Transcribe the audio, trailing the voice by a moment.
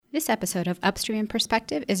This episode of Upstream in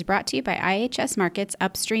Perspective is brought to you by IHS Markit's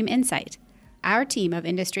Upstream Insight. Our team of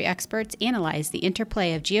industry experts analyze the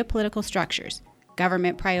interplay of geopolitical structures,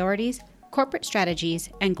 government priorities, corporate strategies,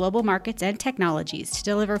 and global markets and technologies to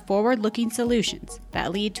deliver forward-looking solutions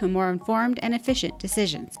that lead to more informed and efficient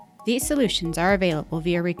decisions. These solutions are available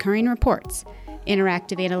via recurring reports,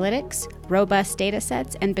 interactive analytics, robust data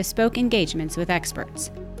sets, and bespoke engagements with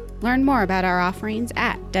experts. Learn more about our offerings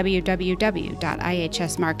at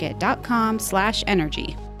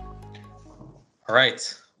www.ihsmarkit.com/energy. All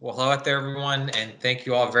right. Well, hello out there, everyone, and thank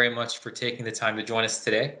you all very much for taking the time to join us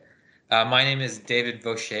today. My name is David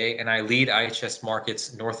Vaucher, and I lead IHS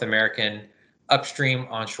Markit's North American Upstream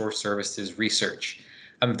Onshore Services Research.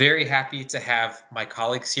 I'm very happy to have my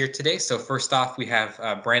colleagues here today. So first off, we have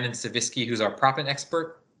Brandon Savitsky, who's our proppant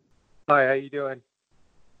expert. Hi, how you doing?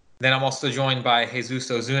 Then I'm also joined by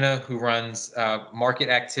Jesus Ozuna, who runs market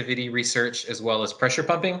activity research as well as pressure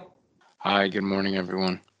pumping. Hi, good morning,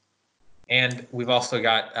 everyone. And we've also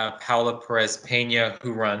got Paula Perez Pena,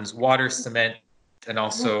 who runs water, cement, and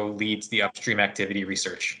also leads the upstream activity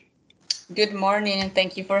research. Good morning, and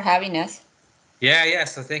thank you for having us. Yeah.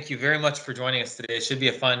 So thank you very much for joining us today. It should be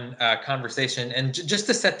a fun conversation. And just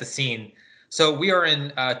to set the scene, so we are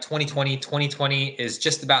in 2020. 2020 is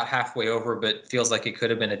just about halfway over, but feels like it could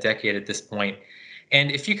have been a decade at this point.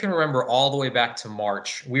 And if you can remember all the way back to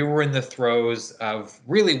March, we were in the throes of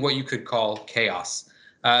really what you could call chaos.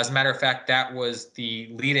 As a matter of fact, that was the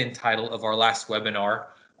lead-in title of our last webinar,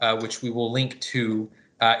 which we will link to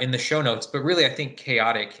in the show notes. But really, I think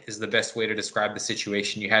chaotic is the best way to describe the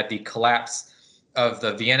situation. You had the collapse of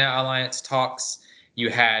the Vienna Alliance talks. You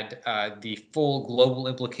had the full global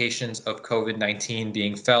implications of COVID-19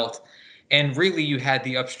 being felt. And really, you had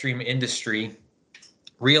the upstream industry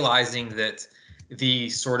realizing that the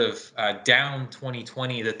sort of down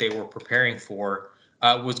 2020 that they were preparing for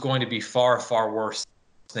was going to be far, far worse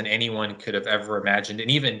than anyone could have ever imagined. And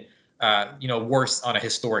even worse on a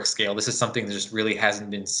historic scale. This is something that just really hasn't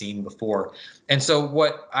been seen before. And so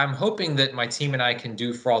what I'm hoping that my team and I can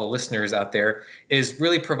do for all the listeners out there is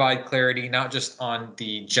really provide clarity, not just on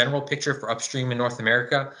the general picture for upstream in North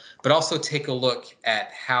America, but also take a look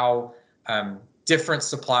at how different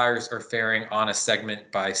suppliers are faring on a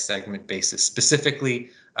segment by segment basis, specifically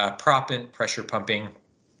proppant, pressure pumping,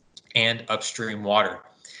 and upstream water.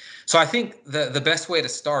 So I think the best way to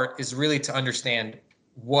start is really to understand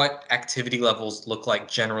what activity levels look like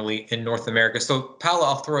generally in North America. So Paula,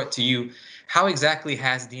 I'll throw it to you. How exactly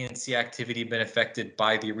has D&C activity been affected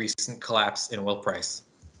by the recent collapse in oil price?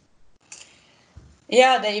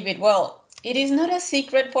 Yeah, David. Well, it is not a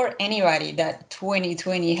secret for anybody that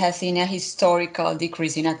 2020 has seen a historical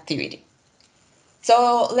decrease in activity.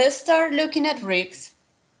 So let's start looking at rigs.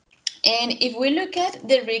 And if we look at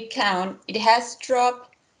the rig count, it has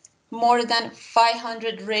dropped more than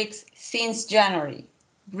 500 rigs since January,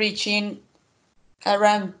 reaching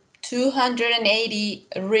around 280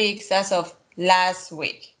 rigs as of last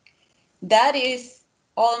week. That is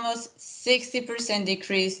almost 60%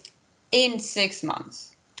 decrease in 6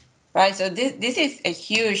 months, right? So this is a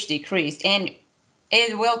huge decrease, and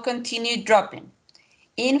it will continue dropping.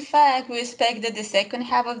 In fact, we expect that the second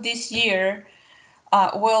half of this year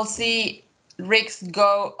we'll see rigs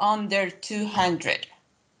go under 200,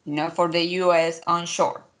 for the U.S.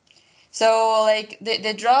 onshore. So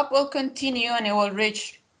the drop will continue and it will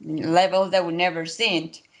reach levels that we've never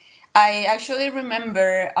seen. I actually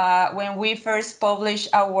remember when we first published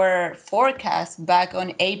our forecast back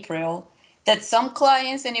on April that some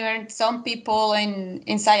clients and even some people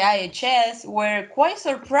inside IHS were quite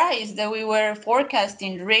surprised that we were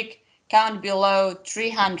forecasting rig count below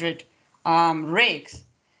 300 rigs.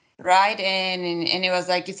 Right. And it was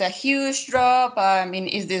like, it's a huge drop.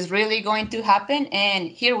 Is this really going to happen? And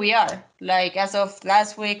here we are, like as of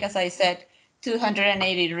last week, as I said,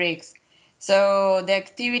 280 rigs. So the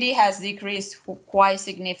activity has decreased quite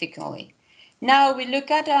significantly. Now we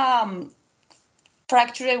look at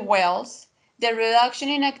fractured wells. The reduction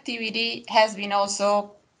in activity has been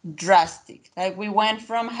also drastic. Like we went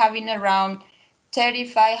from having around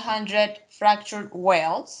 3,500 fractured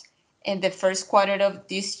wells in the first quarter of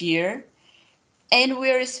this year, and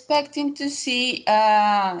we're expecting to see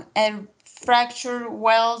a fracture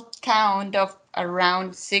well count of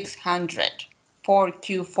around 600 for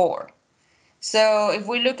Q4. So if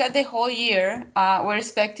we look at the whole year, we're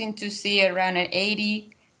expecting to see around an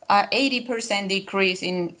 80% decrease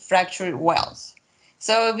in fractured wells.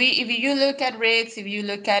 So if you look at rigs, if you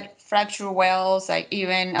look at fractured wells, like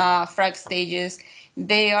even frac stages,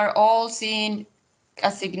 they are all seeing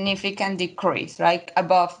a significant decrease, right?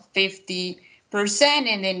 Above 50%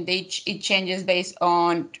 and then it changes based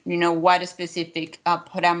on what a specific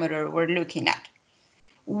parameter we're looking at.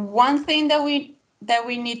 One thing that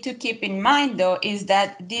we need to keep in mind, though, is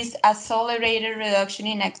that this accelerated reduction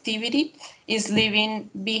in activity is leaving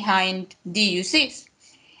behind DUCs.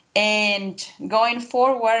 And going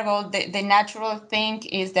forward, well, the natural thing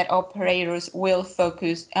is that operators will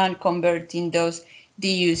focus on converting those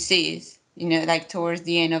DUCs, like towards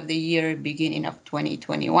the end of the year, beginning of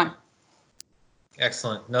 2021.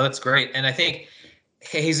 Excellent. No, that's great. And I think,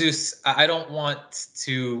 Jesus, I don't want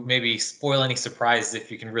to maybe spoil any surprises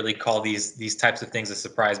if you can really call these types of things a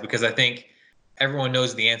surprise, because I think everyone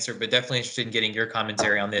knows the answer, but definitely interested in getting your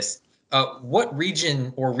commentary on this. What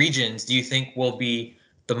region or regions do you think will be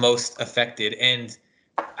the most affected? And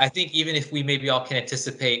I think even if we maybe all can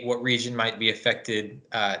anticipate what region might be affected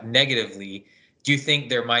negatively, do you think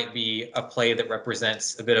there might be a play that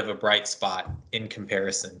represents a bit of a bright spot in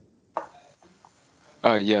comparison?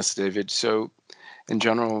 Yes, David. So in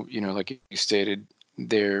general, like you stated,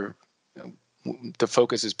 the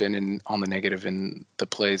focus has been on the negative in the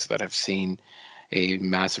plays that have seen a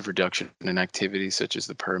massive reduction in activity, such as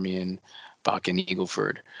the Permian, Bakken, Eagle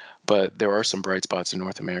Ford. But there are some bright spots in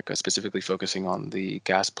North America, specifically focusing on the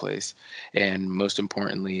gas plays, and most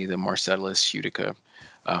importantly, the Marcellus Utica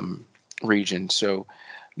region. So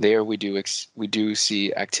there we do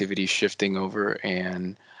see activity shifting over,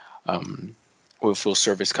 and oilfield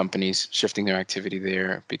service companies shifting their activity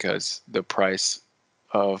there because the price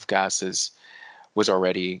of gases was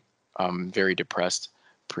already very depressed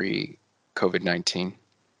pre-COVID-19.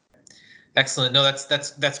 Excellent. No,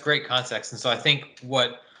 that's great context. And so I think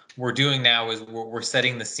what we're doing now is we're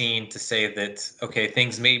setting the scene to say that, okay,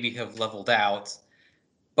 things maybe have leveled out,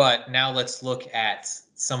 but now let's look at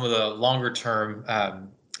some of the longer term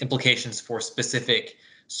implications for specific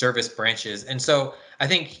service branches. And so I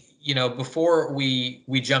think, before we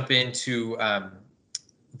jump into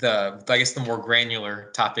the more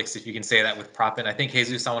granular topics, if you can say that with proppant, I think,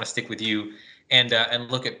 Jesus, I want to stick with you and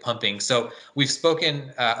look at pumping. So we've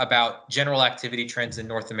spoken about general activity trends in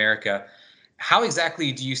North America. How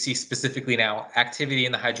exactly do you see specifically now activity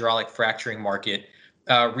in the hydraulic fracturing market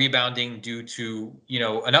rebounding due to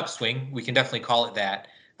an upswing? We can definitely call it that,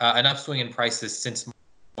 an upswing in prices since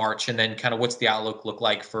March, and then kind of what's the outlook look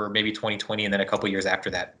like for maybe 2020 and then a couple years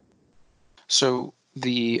after that? So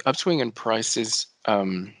the upswing in prices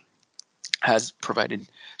has provided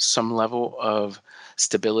some level of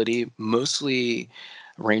stability, mostly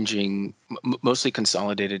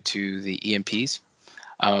consolidated to the E&Ps,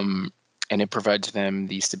 and it provides them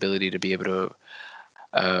the stability to be able to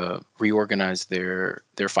reorganize their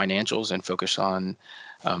financials and focus on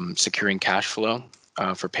securing cash flow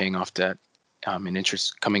for paying off debt and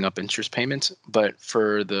interest payments. But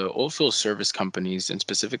for the oilfield service companies, and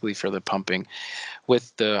specifically for the pumping,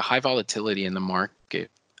 with the high volatility in the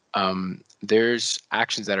market, there's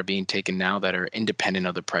actions that are being taken now that are independent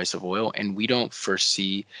of the price of oil, and we don't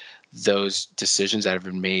foresee those decisions that have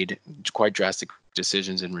been made, quite drastic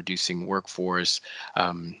decisions in reducing workforce,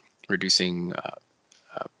 reducing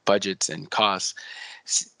budgets and costs,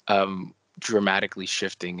 dramatically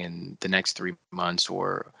shifting in the next 3 months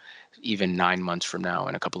or even 9 months from now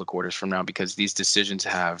and a couple of quarters from now, because these decisions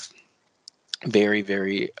have very,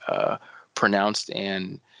 very pronounced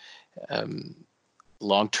and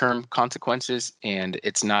long-term consequences. And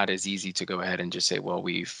it's not as easy to go ahead and just say, well,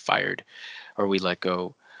 we fired or we let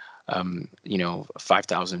go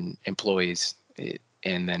 5,000 employees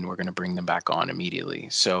and then we're going to bring them back on immediately.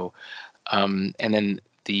 So and then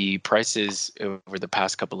the prices over the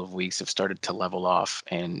past couple of weeks have started to level off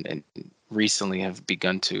and recently have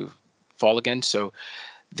begun to fall again. So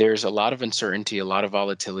there's a lot of uncertainty, a lot of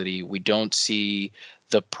volatility. We don't see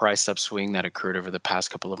the price upswing that occurred over the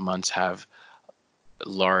past couple of months have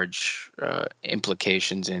large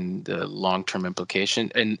implications in the long-term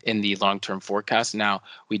implication and in the long-term forecast. Now,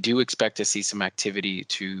 we do expect to see some activity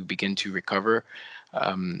to begin to recover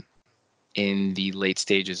in the late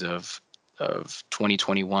stages of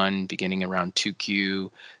 2021, beginning around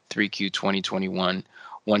 2Q, 3Q 2021,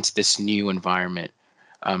 once this new environment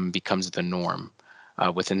becomes the norm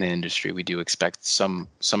within the industry. We do expect some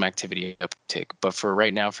activity uptick, but for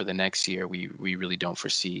right now, for the next year, we really don't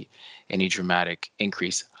foresee any dramatic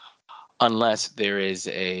increase unless there is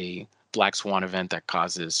a black swan event that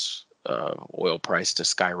causes oil price to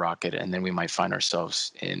skyrocket, and then we might find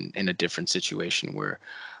ourselves in a different situation where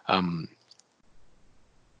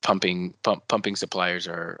pumping suppliers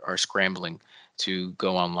are scrambling to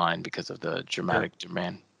go online because of the dramatic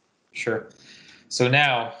demand. Sure. So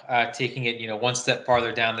now taking it, one step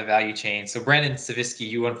farther down the value chain. So Brandon Savitsky,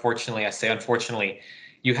 you unfortunately, I say unfortunately,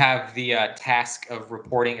 you have the task of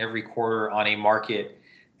reporting every quarter on a market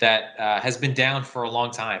that has been down for a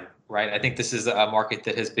long time, right? I think this is a market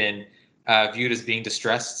that has been viewed as being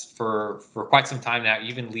distressed for quite some time now,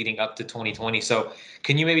 even leading up to 2020. So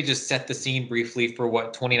can you maybe just set the scene briefly for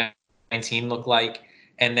what 2019 looked like,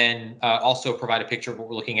 and then also provide a picture of what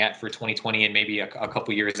we're looking at for 2020 and maybe a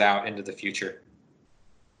couple years out into the future?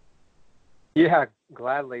 Yeah,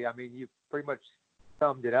 gladly. I mean, you pretty much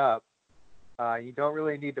summed it up. You don't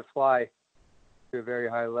really need to fly to a very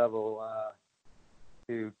high level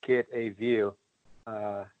to get a view.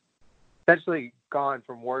 Essentially gone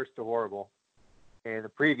from worse to horrible. And the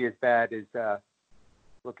previous bad is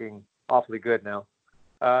looking awfully good now.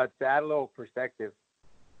 To add a little perspective,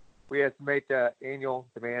 we estimate annual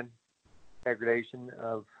demand degradation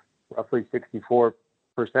of roughly 64%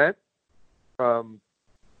 from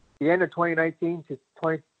the end of 2019 to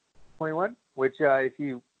 2021, which if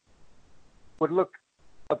you would look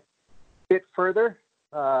a bit further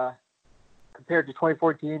compared to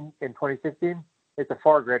 2014 and 2016, it's a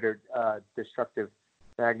far greater destructive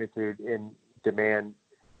magnitude in demand,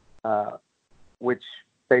 which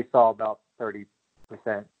they saw about 30%.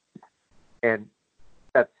 And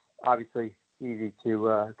that's obviously easy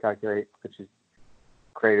to calculate, which is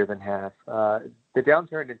greater than half. The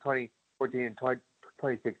downturn in 2014 and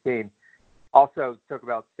 2016 also took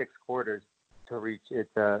about 6 quarters to reach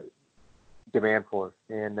its demand floor,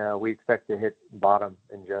 and we expect to hit bottom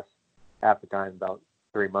in just half the time, about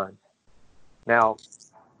 3 months. Now,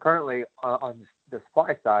 currently on the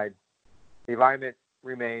supply side, the environment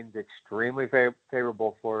remains extremely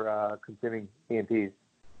favorable for consuming E&Ps,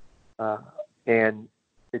 and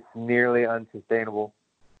it's nearly unsustainable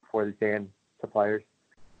for the sand suppliers.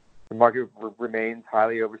 The market remains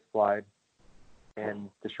highly oversupplied, and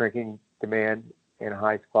the shrinking demand in a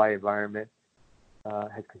high supply environment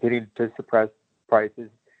has continued to suppress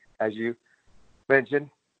prices, as you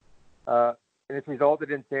mentioned, and it's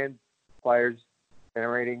resulted in sand suppliers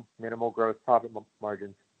generating minimal gross profit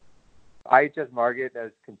margins. IHS Markit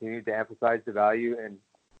has continued to emphasize the value in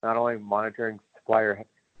not only monitoring supplier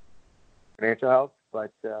financial health,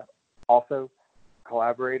 but also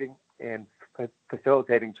collaborating and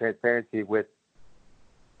facilitating transparency with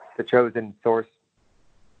the chosen source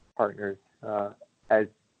partners, as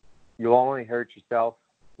you'll only hurt yourself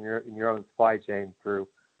in your own supply chain through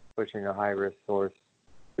pushing a high-risk source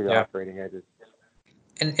to the operating edges.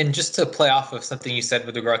 And just to play off of something you said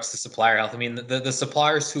with regards to supplier health, I mean, the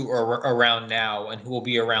suppliers who are around now and who will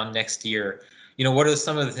be around next year, you know, what are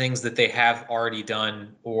some of the things that they have already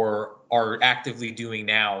done or are actively doing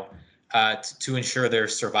now to ensure their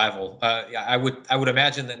survival? I would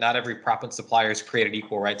imagine that not every proppant supplier is created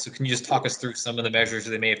equal, right? So can you just talk us through some of the measures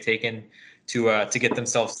that they may have taken to get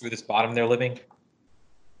themselves through this bottom they're living?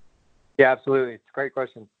 Yeah, absolutely. It's a great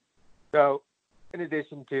question. So in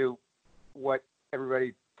addition to what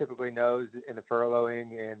everybody typically knows in the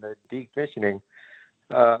furloughing and the decommissioning,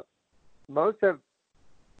 most have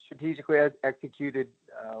strategically executed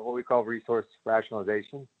what we call resource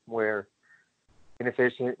rationalization, where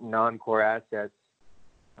inefficient non-core assets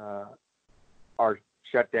are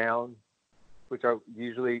shut down, which are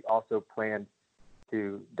usually also planned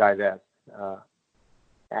to divest,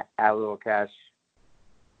 add a little cash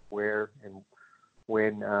where and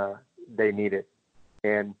when they need it.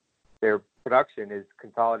 And their production is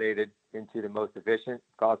consolidated into the most efficient,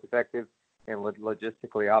 cost-effective, and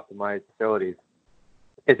logistically optimized facilities.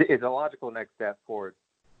 It's a logical next step forward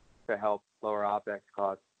to help lower OPEX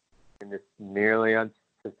costs in this nearly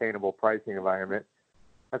unsustainable pricing environment,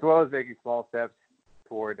 as well as making small steps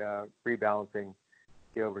toward rebalancing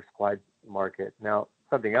the oversupplied market. Now,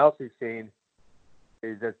 something else we've seen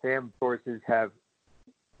is that sand sources have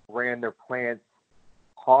ran their plants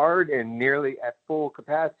hard and nearly at full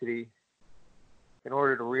capacity in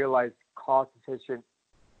order to realize cost-efficient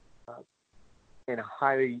and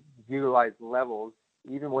highly utilized levels,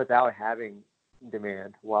 even without having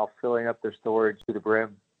demand, while filling up their storage to the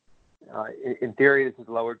brim. In theory, this has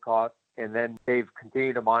lowered costs, and then they've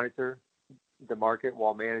continued to monitor the market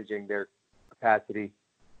while managing their capacity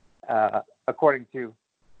according to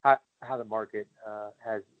how the market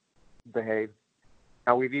has behaved.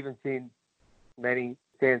 Now, we've even seen many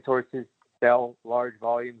sand sources sell large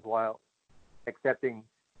volumes while accepting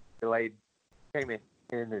delayed payment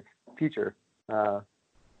in the future.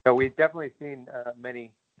 So we've definitely seen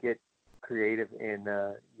many get creative and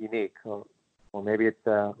unique. Or maybe it's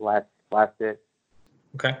last bit.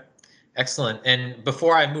 Okay, excellent. And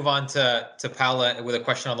before I move on to Paula with a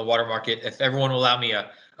question on the water market, if everyone will allow me a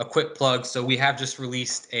quick plug. So we have just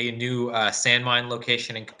released a new sand mine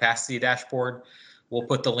location and capacity dashboard. We'll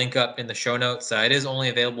put the link up in the show notes. It is only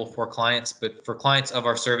available for clients, but for clients of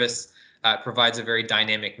our service, it provides a very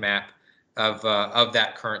dynamic map of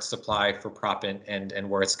that current supply for proppant and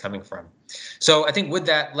where it's coming from. So I think with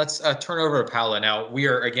that, let's turn over to Paula. Now, we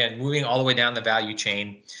are, again, moving all the way down the value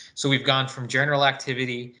chain. So we've gone from general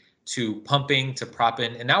activity to pumping to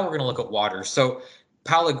proppant, and now we're going to look at water. So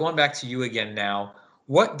Paula, going back to you again now,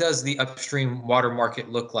 what does the upstream water market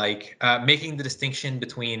look like, making the distinction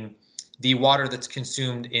between the water that's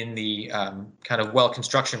consumed in the kind of well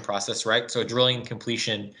construction process, right? So drilling and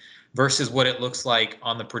completion versus what it looks like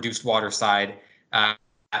on the produced water side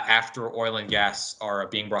after oil and gas are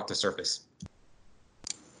being brought to surface?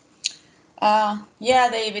 Yeah,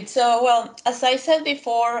 David. So, well, as I said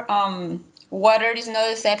before, water is no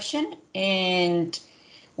exception, and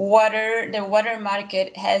the water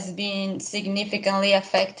market has been significantly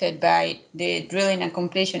affected by the drilling and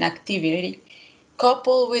completion activity,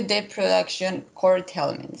 coupled with the production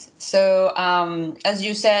curtailments. So, as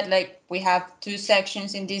you said, like we have two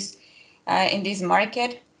sections in this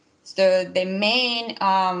market. So the main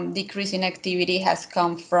decrease in activity has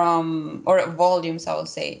come from, or volumes, I would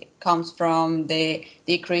say, comes from the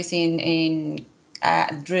decrease in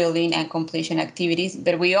drilling and completion activities.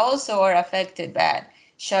 But we also are affected by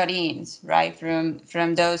shut-ins, right,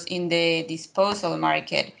 from those in the disposal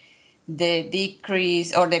market. The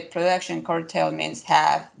decrease or the production curtailments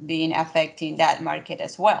have been affecting that market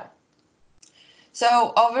as well.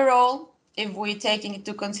 So overall, if we take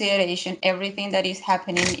into consideration everything that is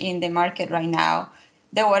happening in the market right now,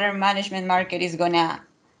 the water management market is gonna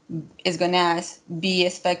be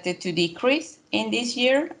expected to decrease in this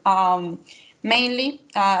year, mainly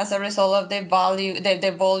as a result of the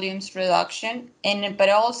volumes reduction, but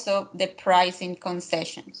also the pricing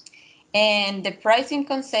concessions. And the pricing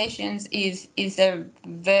concessions is a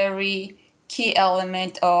very key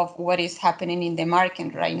element of what is happening in the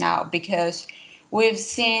market right now, because we've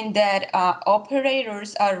seen that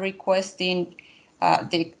operators are requesting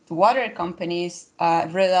the water companies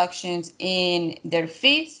reductions in their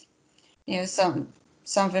fees,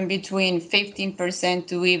 something between 15%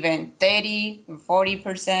 to even 30 or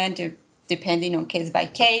 40%, depending on case by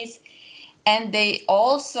case. And they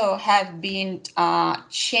also have been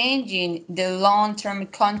changing the long-term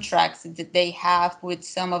contracts that they have with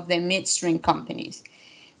some of the midstream companies.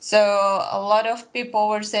 So a lot of people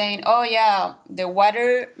were saying, oh yeah, the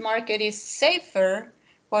water market is safer,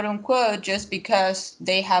 quote unquote, just because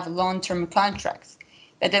they have long-term contracts.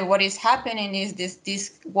 But then what is happening is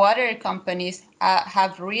these water companies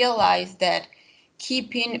have realized that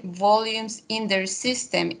keeping volumes in their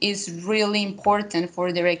system is really important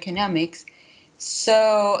for their economics.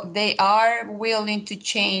 So they are willing to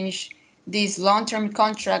change these long-term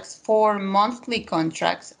contracts for monthly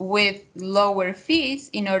contracts with lower fees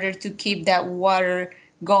in order to keep that water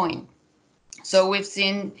going. So we've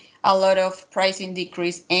seen a lot of pricing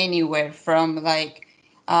decrease anywhere from like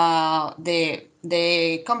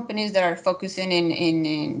the companies that are focusing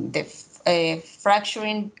in the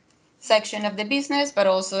fracturing section of the business, but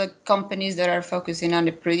also companies that are focusing on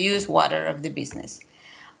the produced water of the business.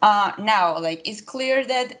 Now, like, it's clear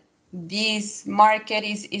that this market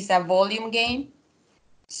is a volume game.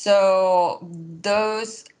 So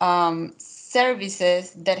those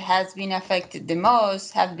services that has been affected the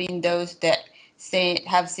most have been those that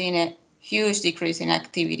have seen a huge decrease in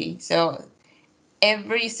activity. So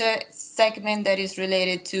every segment that is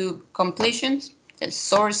related to completions,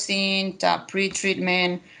 sourcing,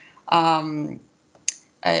 pre-treatment,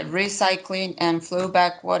 recycling and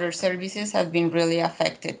flowback water services have been really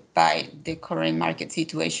affected by the current market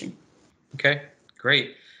situation. Okay,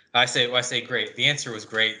 great. I say great. The answer was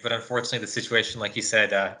great, but unfortunately, the situation, like you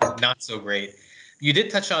said, not so great. You did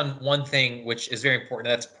touch on one thing which is very important.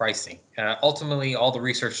 That's pricing. Ultimately, all the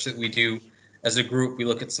research that we do as a group, we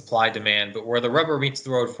look at supply demand, but where the rubber meets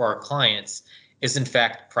the road for our clients is in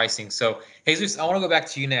fact pricing. So, Jesus, I want to go back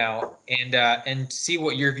to you now and see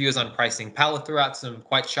what your view is on pricing. Paula threw out some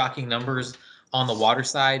quite shocking numbers on the water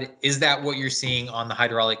side. Is that what you're seeing on the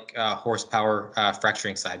hydraulic horsepower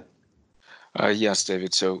fracturing side? Yes,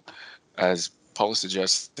 David. So, as Paula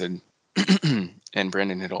suggested, and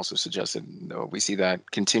Brandon had also suggested, we see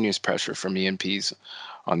that continuous pressure from E&Ps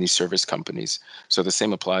on these service companies. So the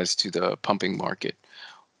same applies to the pumping market,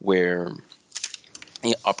 where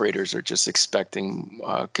operators are just expecting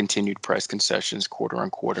continued price concessions quarter on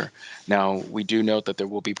quarter. Now, we do note that there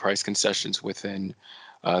will be price concessions within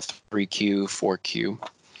 3Q, 4Q,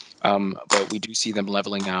 but we do see them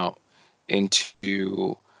leveling out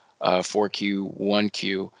into 4Q,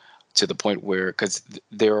 1Q, to the point where, because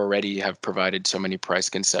they already have provided so many price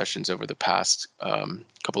concessions over the past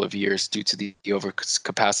couple of years due to the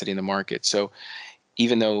overcapacity in the market. So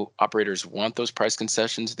even though operators want those price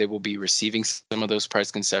concessions, they will be receiving some of those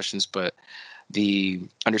price concessions. But the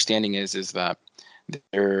understanding is that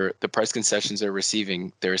the price concessions they're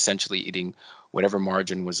receiving, they're essentially eating whatever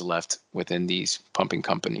margin was left within these pumping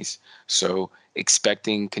companies. So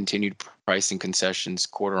expecting continued pricing concessions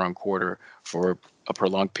quarter on quarter for a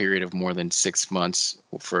prolonged period of more than 6 months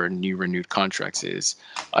for new renewed contracts is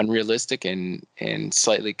unrealistic, and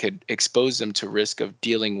slightly could expose them to risk of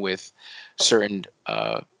dealing with certain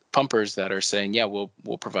pumpers that are saying, yeah,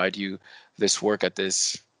 we'll provide you this work at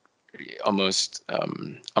this almost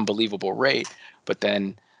unbelievable rate, but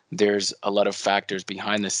then there's a lot of factors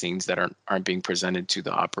behind the scenes that aren't being presented to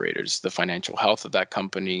the operators. The financial health of that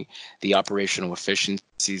company, the operational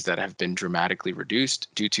efficiencies that have been dramatically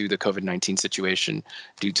reduced due to the COVID-19 situation,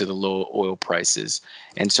 due to the low oil prices.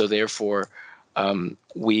 And so therefore,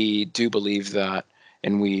 we do believe that,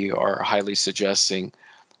 and we are highly suggesting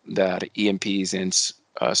that E&Ps and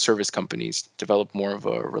service companies develop more of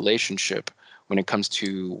a relationship when it comes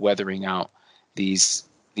to weathering out these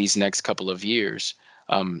next couple of years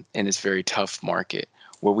in this very tough market.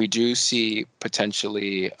 Where we do see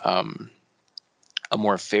potentially a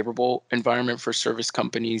more favorable environment for service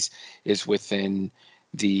companies is within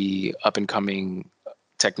the up and coming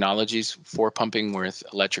technologies for pumping, with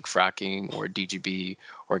electric fracking or DGB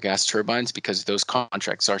or gas turbines, because those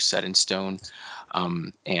contracts are set in stone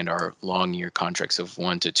and are long year contracts of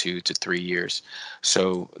 1 to 2 to 3 years.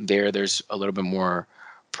 So there's a little bit more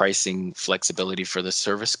pricing flexibility for the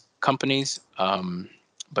service companies.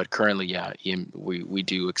 But currently, yeah, we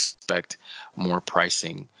do expect more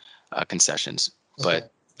pricing concessions,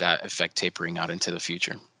 but that effect tapering out into the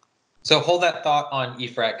future. So hold that thought on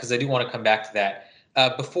EFRAC, because I do want to come back to that.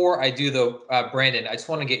 Before I do, though, Brandon, I just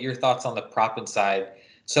want to get your thoughts on the proppant side.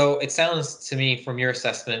 So it sounds to me from your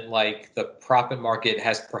assessment like the proppant market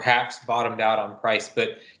has perhaps bottomed out on price,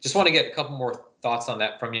 but just want to get a couple more thoughts on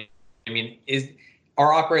that from you. I mean,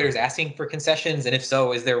 are operators asking for concessions? And if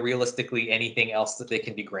so, is there realistically anything else that they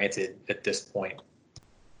can be granted at this point?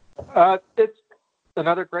 It's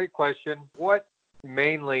another great question. What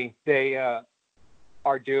mainly they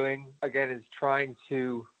are doing, again, is trying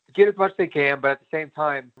to get as much as they can, but at the same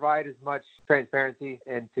time, provide as much transparency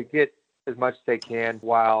and to get as much as they can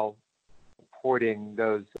while supporting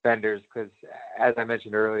those vendors. Because as I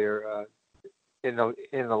mentioned earlier, in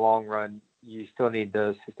the long run, you still need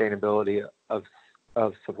the sustainability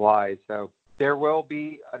of supply. So there will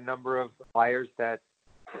be a number of suppliers that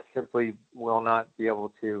simply will not be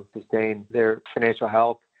able to sustain their financial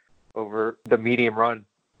health over the medium run,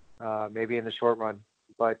 maybe in the short run.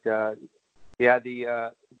 But yeah,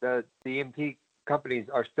 the E&P companies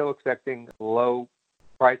are still expecting low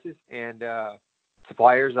prices, and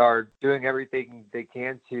suppliers are doing everything they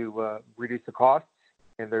can to reduce the costs,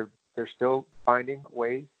 and they're still finding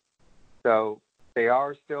ways. So they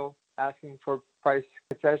are still asking for price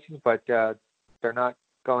concessions, but they're not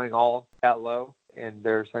going all that low, and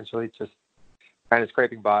they're essentially just kind of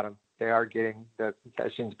scraping bottom. They are getting the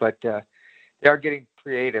concessions, but they are getting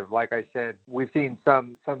creative. Like I said, we've seen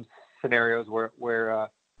some scenarios where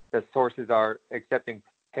the sources are accepting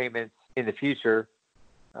payments in the future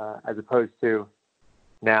as opposed to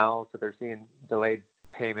now. So they're seeing delayed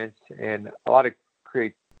payments and a lot of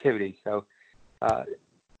creativity. So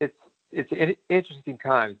it's interesting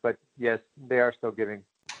times, but yes, they are still giving.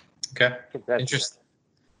 Okay.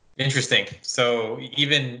 Interesting. So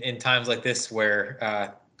even in times like this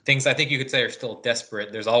where things I think you could say are still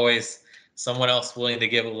desperate, there's always someone else willing to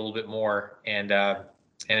give a little bit more, and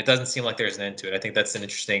it doesn't seem like there's an end to it. I think that's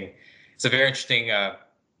it's a very interesting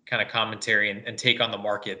kind of commentary and take on the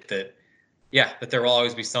market that there will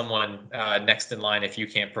always be someone next in line if you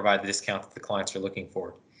can't provide the discount that the clients are looking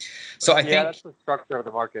for. So I think that's the structure of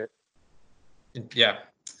the market. Yeah.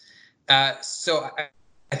 So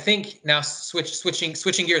I think now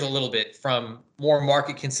switching gears a little bit from more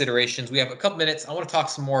market considerations. We have a couple minutes. I want to talk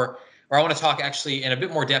some more, or I want to talk actually in a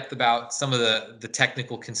bit more depth about some of the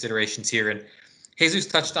technical considerations here. And Jesus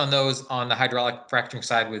touched on those on the hydraulic fracturing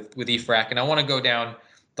side with EFRAC. And I want to go down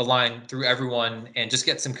the line through everyone and just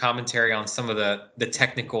get some commentary on some of the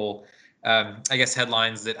technical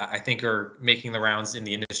headlines that I think are making the rounds in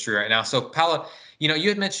the industry right now. So Paula, you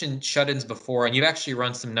had mentioned shut-ins before, and you've actually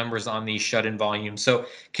run some numbers on these shut-in volumes. So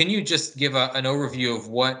can you just give an overview of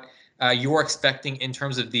what you're expecting in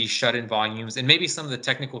terms of these shut-in volumes, and maybe some of the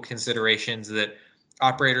technical considerations that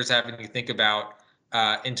operators having to think about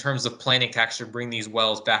in terms of planning to actually bring these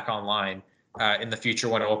wells back online in the future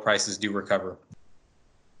when oil prices do recover?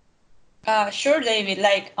 Sure, David.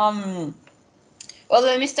 Well,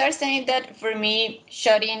 let me start saying that for me,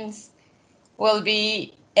 shut-ins will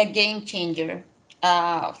be a game changer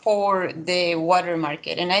for the water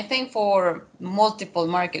market, and I think for multiple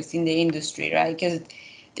markets in the industry, right? Because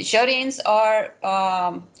the shut-ins are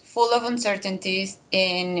full of uncertainties,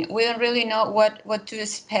 and we don't really know what to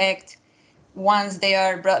expect once they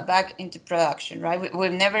are brought back into production, right?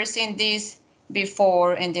 We've never seen this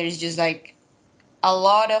before, and there's just like a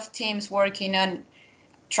lot of teams working on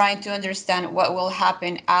trying to understand what will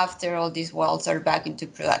happen after all these wells are back into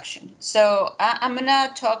production. So I'm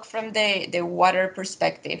gonna talk from the water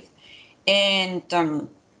perspective and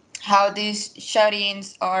how these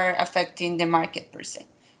shut-ins are affecting the market per se.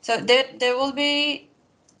 So there will be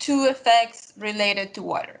two effects related to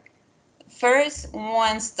water. First,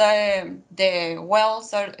 once the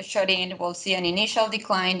wells are shut in, we'll see an initial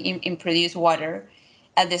decline in produced water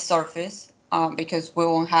at the surface because we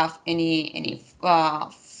won't have any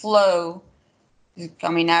flow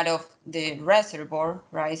coming out of the reservoir,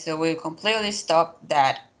 right? So we'll completely stop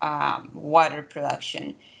that water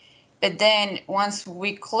production. But then once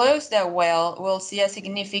we close the well, we'll see a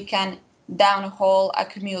significant downhole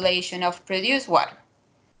accumulation of produced water.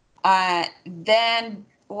 Then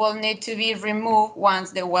will need to be removed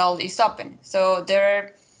once the well is open. So there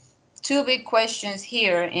are two big questions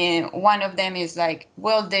here, and one of them is like,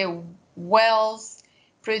 will the wells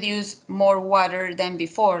produce more water than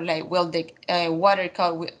before? Like, will the water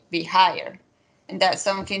cut be higher? And that's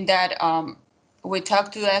something that we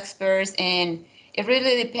talk to experts, and it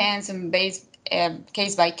really depends on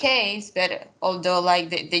case by case. But although like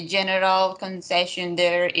the general concession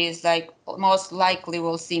there is like most likely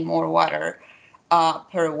we'll see more water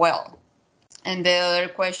per well. And the other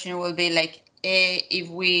question will be like, if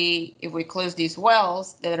we close these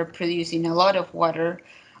wells that are producing a lot of water,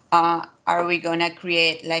 are we gonna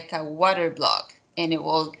create like a water block, and it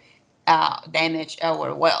will damage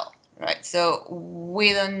our well, right? So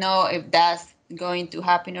we don't know if that's going to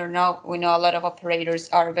happen or not. We know a lot of operators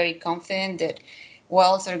are very confident that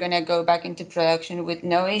wells are gonna go back into production with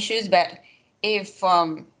no issues, but if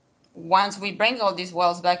once we bring all these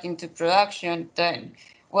wells back into production, then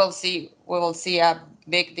we will see a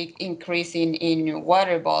big increase in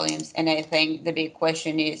water volumes. And I think the big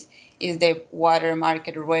question is the water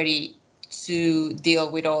market ready to deal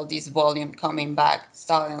with all this volume coming back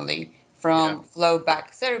suddenly from flow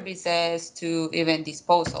back services to even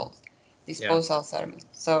disposal service.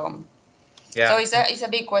 So it's a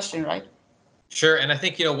big question, right? Sure, and I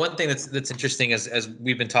think one thing that's interesting as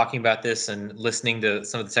we've been talking about this and listening to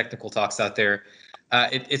some of the technical talks out there,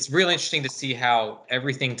 it's really interesting to see how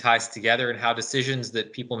everything ties together and how decisions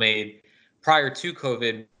that people made prior to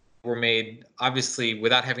COVID were made obviously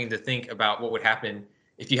without having to think about what would happen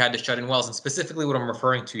if you had to shut in wells. And specifically, what I'm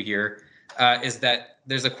referring to here is that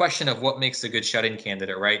there's a question of what makes a good shut-in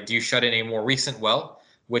candidate, right? Do you shut in a more recent well,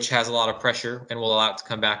 which has a lot of pressure and will allow it to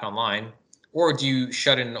come back online, or do you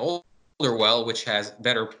shut in an older well, which has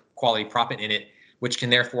better quality proppant in it, which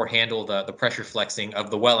can therefore handle the pressure flexing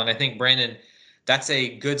of the well? And I think, Brandon, that's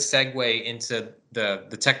a good segue into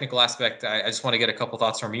the technical aspect. I just want to get a couple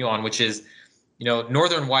thoughts from you on, which is,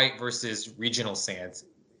 Northern White versus regional sands.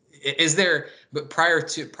 Is there, but prior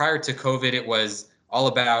to COVID, it was all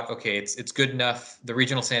about, okay, it's good enough. The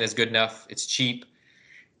regional sand is good enough. It's cheap.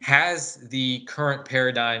 Has the current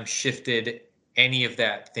paradigm shifted any of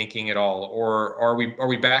that thinking at all, or are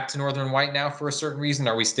we back to Northern White now for a certain reason?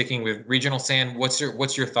 Are we sticking with regional sand? What's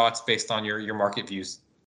your thoughts based on your market views?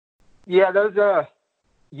 Yeah, those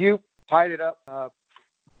you tied it up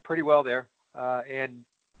pretty well there, and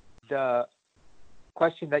the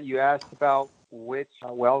question that you asked about which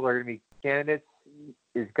wells are going to be candidates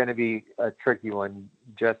is going to be a tricky one,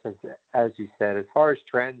 just as you said. As far as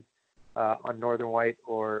trends on Northern White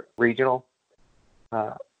or regional,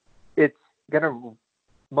 it's going to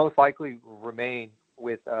most likely remain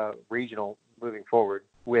with regional moving forward,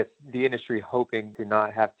 with the industry hoping to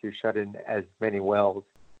not have to shut in as many wells.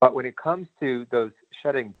 But when it comes to those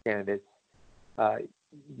shut-in candidates,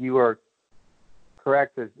 you are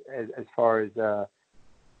correct as far as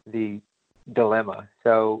the dilemma.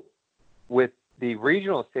 So with the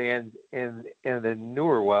regional sands in the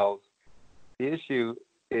newer wells, the issue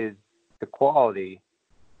is the quality.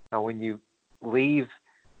 Now, when you leave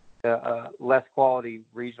the less quality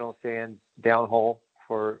regional sands downhole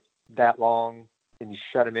for that long and you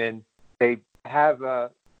shut them in, they have a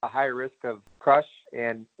higher risk of crush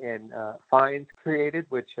and fines created,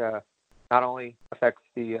 which not only affects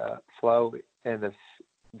the flow and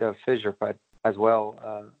the fissure, but as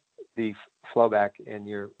well the flow back in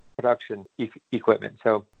your production equipment.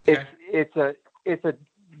 So it's a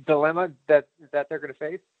dilemma that they're going to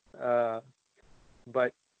face,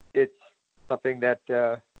 but it's something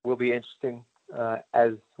that will be interesting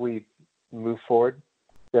as we move forward.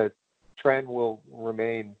 The trend will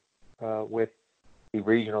remain with the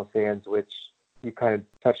regional sands, which you kind of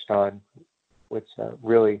touched on, which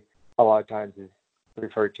really a lot of times is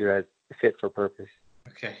referred to as fit for purpose.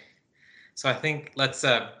 Okay, so I think let's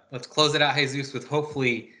close it out, Jesus, with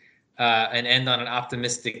hopefully and end on an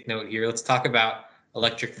optimistic note here. Let's talk about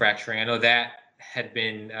electric fracturing. I know that had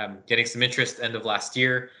been getting some interest end of last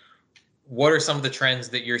year. What are some of the trends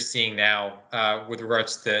that you're seeing now with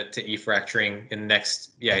regards to e-fracturing in the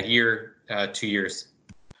next year, 2 years?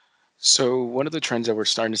 So one of the trends that we're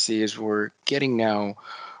starting to see is we're getting now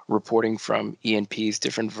reporting from E&Ps,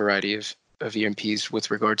 different variety of E&Ps with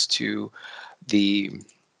regards to the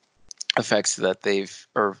effects that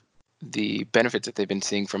or the benefits that they've been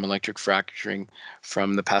seeing from electric fracturing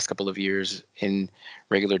from the past couple of years in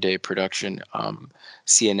regular day production.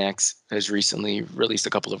 CNX has recently released a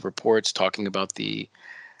couple of reports talking about the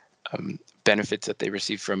benefits that they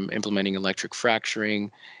received from implementing electric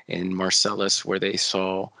fracturing in Marcellus, where they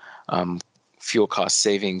saw fuel cost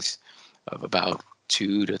savings of about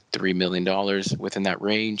 $2 to $3 million within that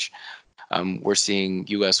range. We're seeing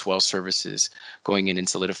U.S. Well Services going in and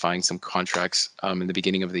solidifying some contracts in the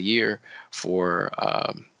beginning of the year for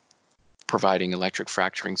providing electric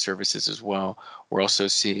fracturing services as well. We're also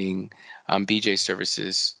seeing BJ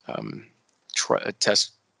Services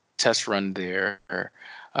test run their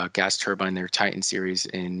gas turbine, their Titan series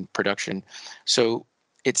in production. So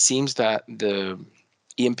it seems that the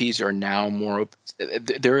E&Ps are now more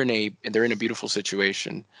they're in a beautiful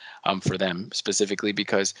situation for them, specifically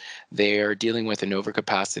because they are dealing with an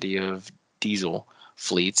overcapacity of diesel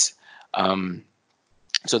fleets,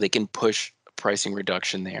 so they can push pricing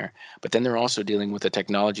reduction there. But then they're also dealing with a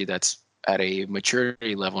technology that's at a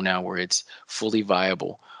maturity level now where it's fully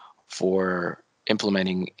viable for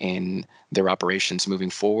implementing in their operations moving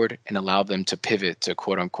forward and allow them to pivot to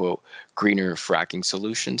quote unquote greener fracking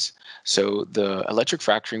solutions. So the electric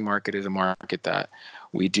fracturing market is a market that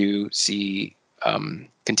we do see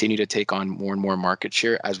continue to take on more and more market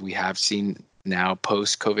share, as we have seen now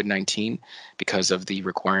post COVID-19, because of the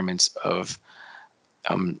requirements of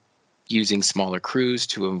using smaller crews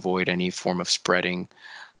to avoid any form of spreading.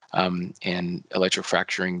 And electric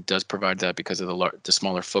fracturing does provide that because of the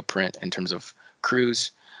smaller footprint in terms of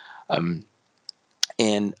crews,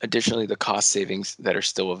 and additionally the cost savings that are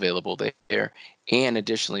still available there, and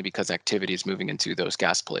additionally because activity is moving into those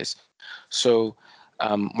gas plays. So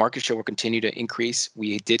market share will continue to increase.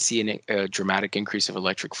 We did see a dramatic increase of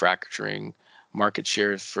electric fracturing market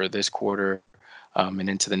share for this quarter and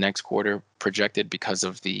into the next quarter projected because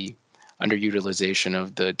of the underutilization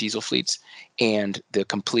of the diesel fleets and the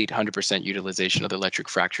complete 100% utilization of the electric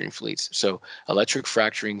fracturing fleets. So electric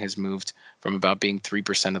fracturing has moved from about being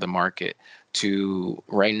 3% of the market to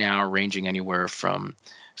right now ranging anywhere from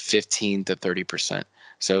 15 to 30%.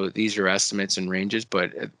 So these are estimates and ranges,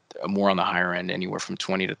 but more on the higher end, anywhere from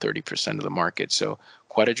 20 to 30% of the market. So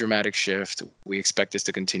quite a dramatic shift. We expect this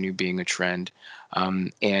to continue being a trend.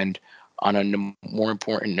 And on a more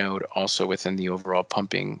important note, also within the overall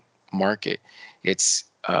pumping market, it's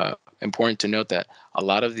important to note that a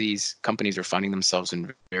lot of these companies are finding themselves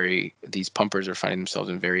in these pumpers are finding themselves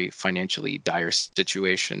in very financially dire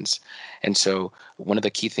situations. And so one of the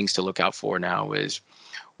key things to look out for now is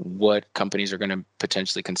what companies are going to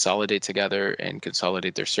potentially consolidate together and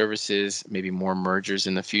consolidate their services, maybe more mergers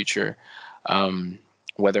in the future,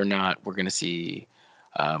 whether or not we're going to see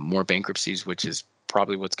more bankruptcies, which is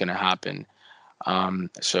probably what's going to happen.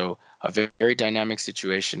 So a very dynamic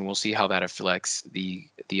situation. We'll see how that affects the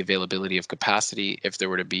availability of capacity if there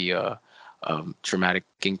were to be a dramatic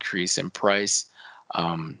increase in price.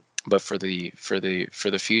 But for the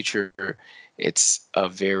future, it's a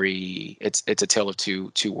tale of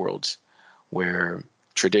two worlds, where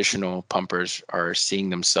traditional pumpers are seeing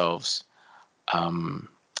themselves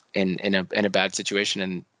in a bad situation,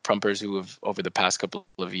 and pumpers who have over the past couple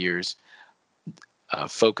of years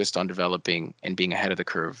focused on developing and being ahead of the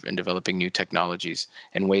curve and developing new technologies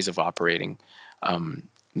and ways of operating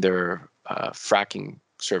their fracking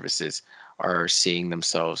services are seeing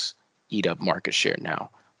themselves eat up market share now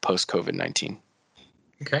post COVID-19.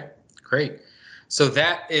 Okay, great. So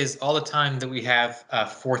that is all the time that we have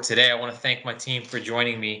for today. I want to thank my team for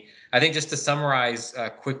joining me. I think just to summarize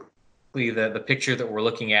quickly the picture that we're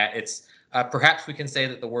looking at, it's perhaps we can say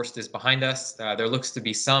that the worst is behind us. There looks to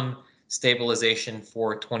be some stabilization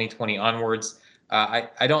for 2020 onwards.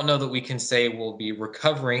 I don't know that we can say we'll be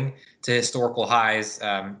recovering to historical highs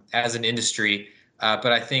as an industry, but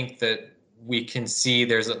I think that we can see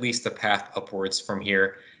there's at least a path upwards from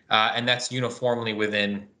here. And that's uniformly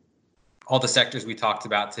within all the sectors we talked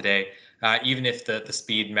about today, even if the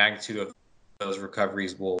speed and magnitude of those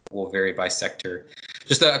recoveries will vary by sector.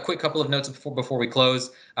 Just a quick couple of notes before we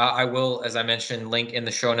close. I will, as I mentioned, link in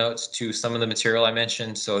the show notes to some of the material I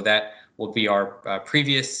mentioned. So that will be our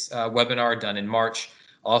previous webinar done in March.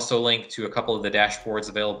 Also link to a couple of the dashboards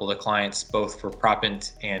available to clients, both for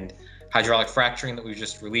proppant and hydraulic fracturing that we've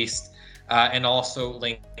just released. And also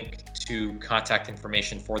link to contact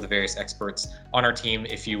information for the various experts on our team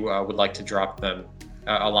if you would like to drop them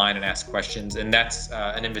a line and ask questions. And that's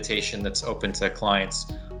an invitation that's open to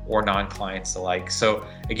clients or non-clients alike. So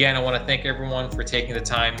again, I want to thank everyone for taking the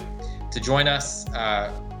time to join us.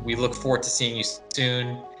 We look forward to seeing you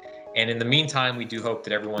soon. And in the meantime, we do hope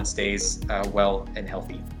that everyone stays well and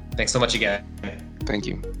healthy. Thanks so much again. Thank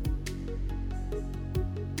you.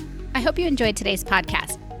 I hope you enjoyed today's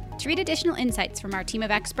podcast. To read additional insights from our team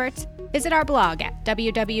of experts, visit our blog at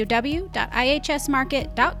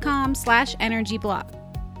www.ihsmarkit.com/energyblog.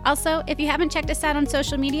 Also, if you haven't checked us out on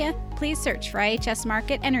social media, please search for IHS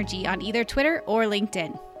Markit Energy on either Twitter or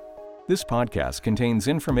LinkedIn. This podcast contains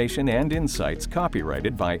information and insights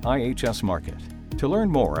copyrighted by IHS Markit. To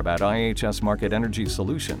learn more about IHS Markit Energy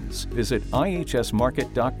Solutions, visit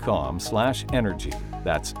ihsmarkit.com/energy.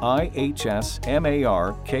 That's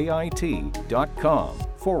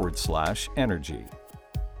ihsmarkit.com/energy.